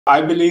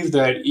I believe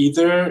that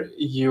either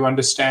you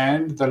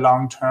understand the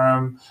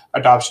long-term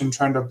adoption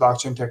trend of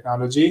blockchain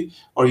technology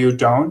or you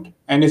don't.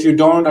 And if you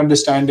don't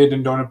understand it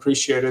and don't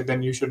appreciate it,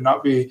 then you should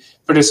not be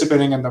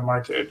participating in the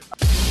market.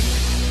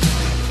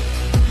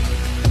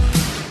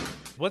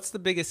 What's the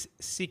biggest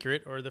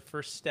secret or the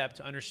first step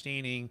to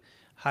understanding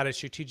how to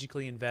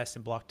strategically invest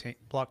in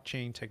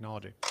blockchain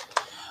technology?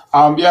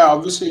 Yeah,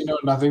 obviously,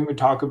 nothing we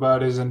talk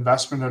about is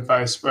investment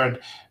advice, but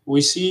we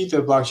see the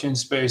blockchain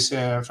space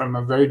from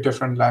a very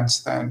different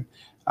lens than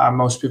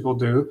most people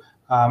do,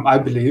 I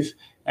believe.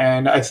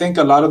 And I think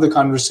a lot of the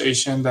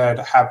conversation that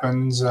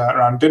happens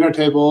around dinner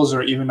tables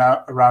or even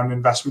around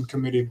investment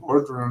committee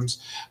boardrooms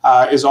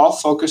is all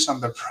focused on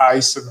the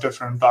price of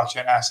different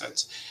blockchain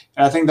assets.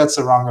 And I think that's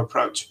the wrong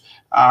approach.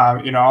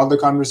 All the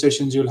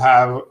conversations you'll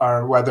have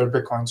are whether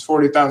Bitcoin's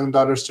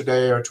 $40,000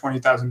 today or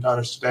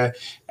 $20,000 today.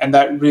 And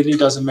that really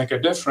doesn't make a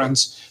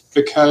difference,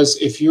 because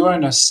if you're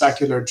in a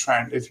secular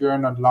trend, if you're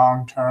in a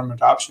long-term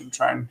adoption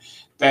trend,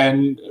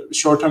 then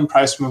short-term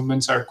price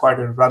movements are quite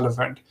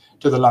irrelevant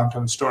to the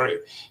long-term story.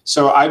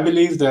 So I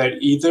believe that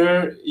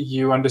either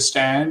you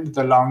understand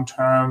the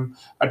long-term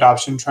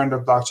adoption trend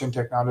of blockchain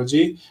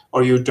technology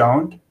or you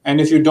don't. And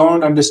if you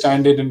don't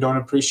understand it and don't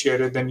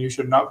appreciate it, then you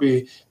should not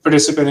be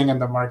participating in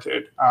the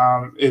market.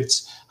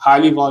 It's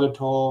highly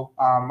volatile,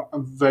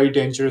 very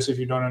dangerous if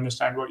you don't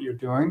understand what you're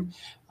doing.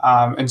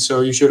 And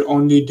so you should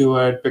only do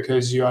it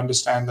because you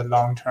understand the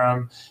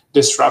long-term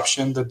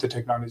disruption that the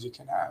technology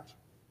can have.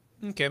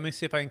 Okay, let me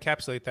see if I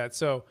encapsulate that.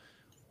 So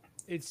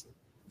it's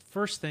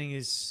first thing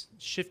is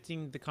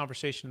shifting the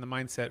conversation and the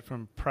mindset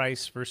from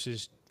price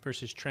versus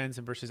trends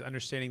and versus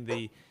understanding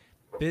the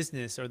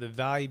business or the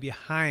value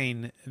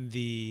behind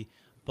the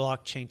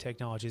blockchain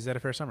technology. Is that a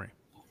fair summary?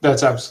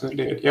 That's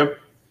absolutely it. Yep.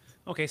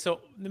 Okay, so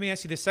let me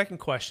ask you the second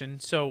question.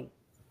 So,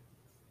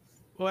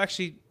 well,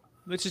 actually,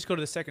 let's just go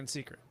to the second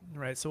secret,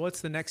 right? So what's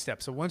the next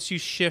step? So once you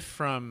shift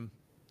from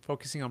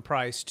focusing on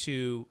price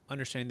to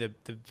understanding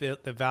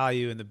the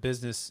value and the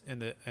business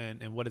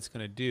and what it's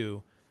going to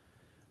do,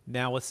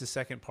 now what's the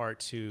second part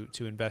to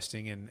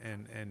investing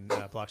in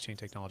blockchain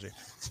technology?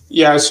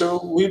 Yeah,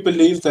 so we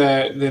believe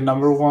that the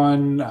number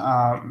one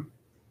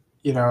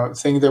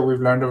thing that we've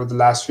learned over the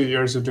last few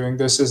years of doing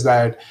this is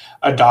that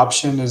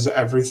adoption is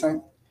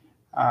everything.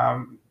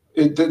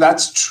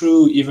 That's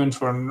true even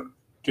for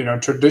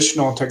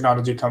traditional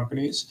technology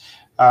companies.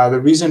 The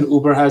reason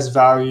Uber has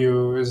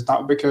value is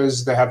not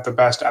because they have the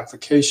best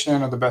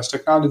application or the best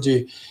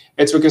technology.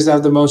 It's because they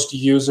have the most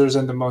users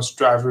and the most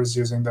drivers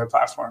using their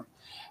platform.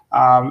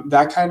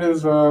 That kind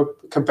of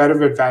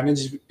competitive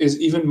advantage is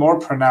even more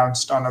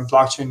pronounced on a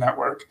blockchain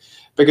network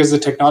because the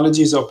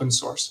technology is open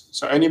source.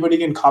 So anybody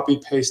can copy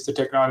paste the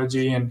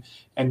technology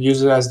and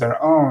use it as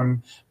their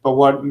own. But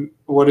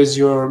what is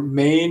your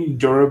main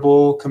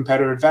durable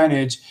competitive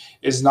advantage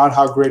is not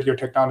how great your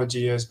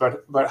technology is,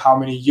 but how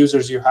many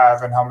users you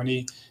have and how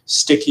many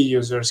sticky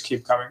users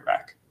keep coming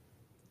back.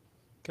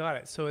 Got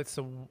it. So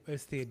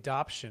it's the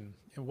adoption.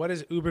 And what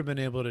has Uber been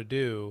able to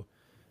do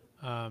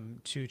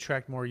to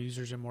attract more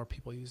users and more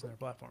people using their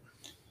platform?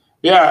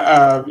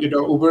 Yeah,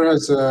 Uber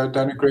has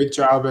done a great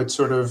job at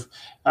sort of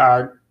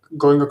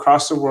going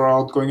across the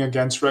world, going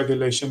against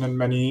regulation in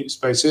many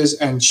spaces,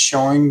 and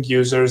showing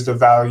users the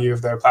value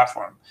of their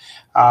platform.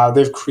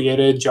 They've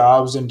created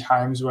jobs in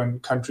times when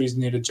countries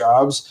needed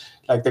jobs,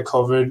 like the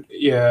COVID,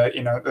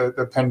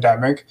 the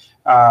pandemic.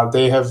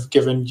 They have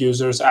given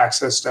users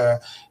access to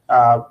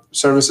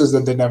services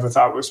that they never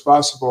thought was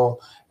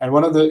possible. And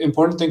one of the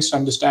important things to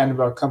understand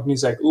about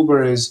companies like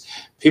Uber is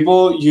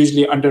people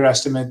usually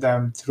underestimate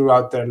them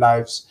throughout their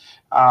lives.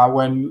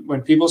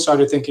 When people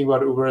started thinking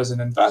about Uber as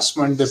an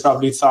investment, they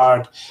probably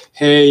thought,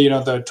 hey,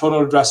 the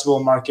total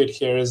addressable market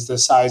here is the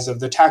size of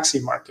the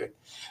taxi market.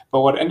 But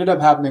what ended up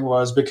happening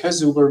was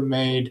because Uber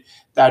made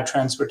that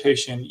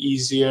transportation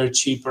easier,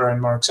 cheaper,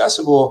 and more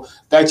accessible,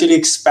 they actually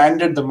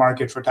expanded the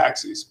market for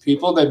taxis.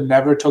 People that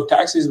never took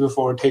taxis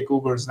before take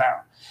Ubers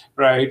now.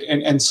 Right.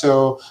 And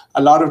so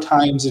a lot of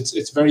times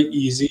it's very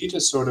easy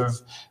to sort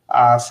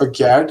of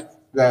forget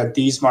that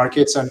these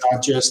markets are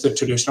not just the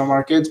traditional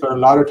markets, but a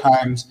lot of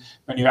times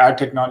when you add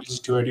technology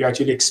to it, you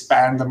actually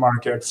expand the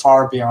market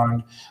far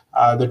beyond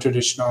the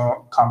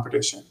traditional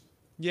competition.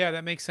 Yeah,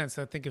 that makes sense.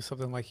 I think of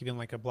something like even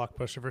like a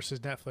Blockbuster versus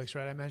Netflix,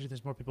 right? I imagine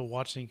there's more people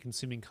watching and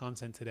consuming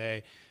content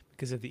today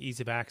because of the ease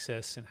of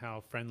access and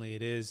how friendly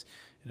it is.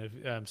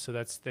 So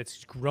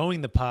that's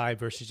growing the pie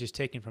versus just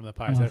taking from the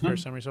pie. Is that a fair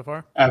summary so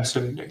far?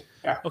 Absolutely.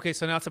 Yeah. Okay,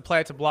 so now let's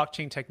apply it to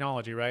blockchain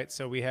technology, right?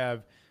 So we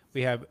have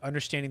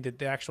understanding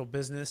the actual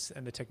business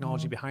and the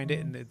technology behind it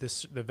and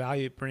the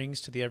value it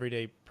brings to the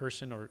everyday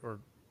person or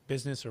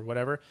business or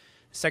whatever.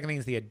 The second thing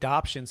is the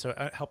adoption,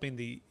 so helping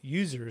the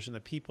users and the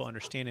people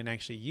understand and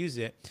actually use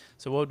it.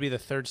 So what would be the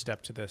third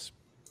step to this?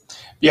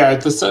 Yeah,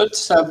 the third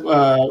step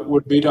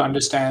would be to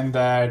understand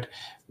that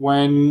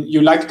when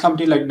you like a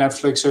company like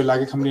Netflix or you like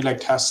a company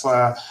like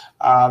Tesla,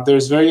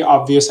 there's very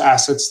obvious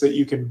assets that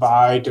you can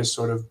buy to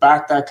sort of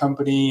back that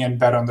company and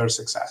bet on their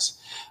success.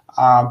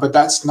 But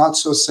that's not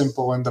so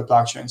simple in the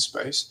blockchain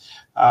space.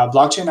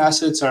 Blockchain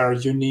assets are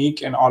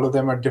unique and all of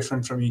them are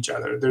different from each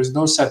other. There's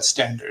no set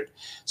standard.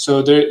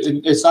 So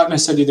it's not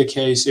necessarily the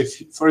case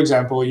if, for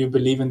example, you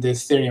believe in the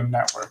Ethereum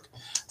network.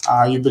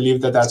 You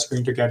believe that that's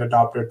going to get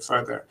adopted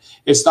further.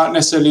 It's not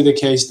necessarily the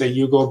case that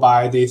you go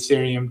buy the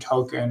Ethereum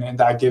token and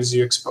that gives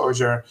you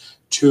exposure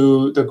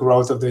to the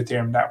growth of the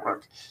Ethereum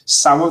network.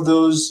 Some of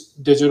those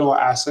digital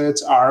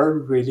assets are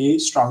really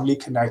strongly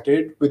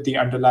connected with the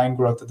underlying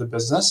growth of the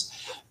business,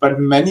 but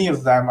many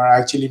of them are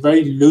actually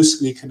very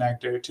loosely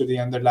connected to the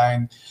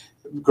underlying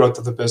growth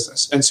of the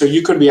business. And so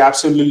you could be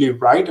absolutely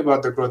right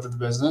about the growth of the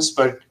business,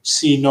 but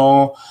see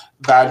no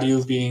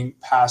value being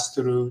passed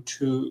through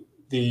to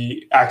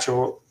the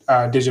actual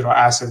digital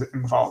asset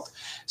involved.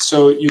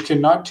 So you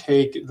cannot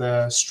take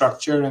the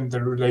structure and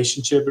the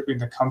relationship between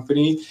the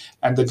company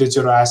and the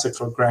digital asset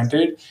for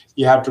granted.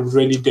 You have to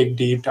really dig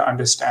deep to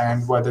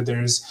understand whether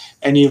there's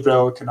any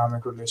real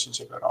economic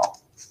relationship at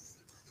all.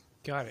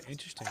 Got it.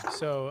 Interesting.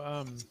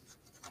 So,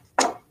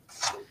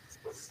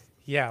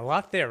 yeah, a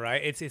lot there,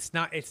 right? It's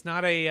not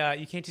a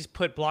you can't just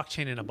put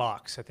blockchain in a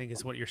box, I think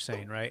is what you're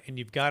saying, right? And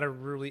you've got to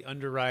really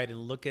underwrite and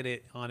look at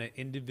it on an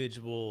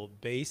individual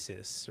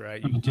basis,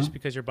 right? Just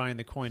because you're buying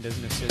the coin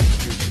doesn't necessarily mean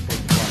you're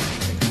supporting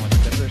blockchain technology.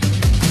 Is that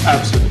fair?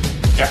 Absolutely.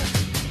 Yeah.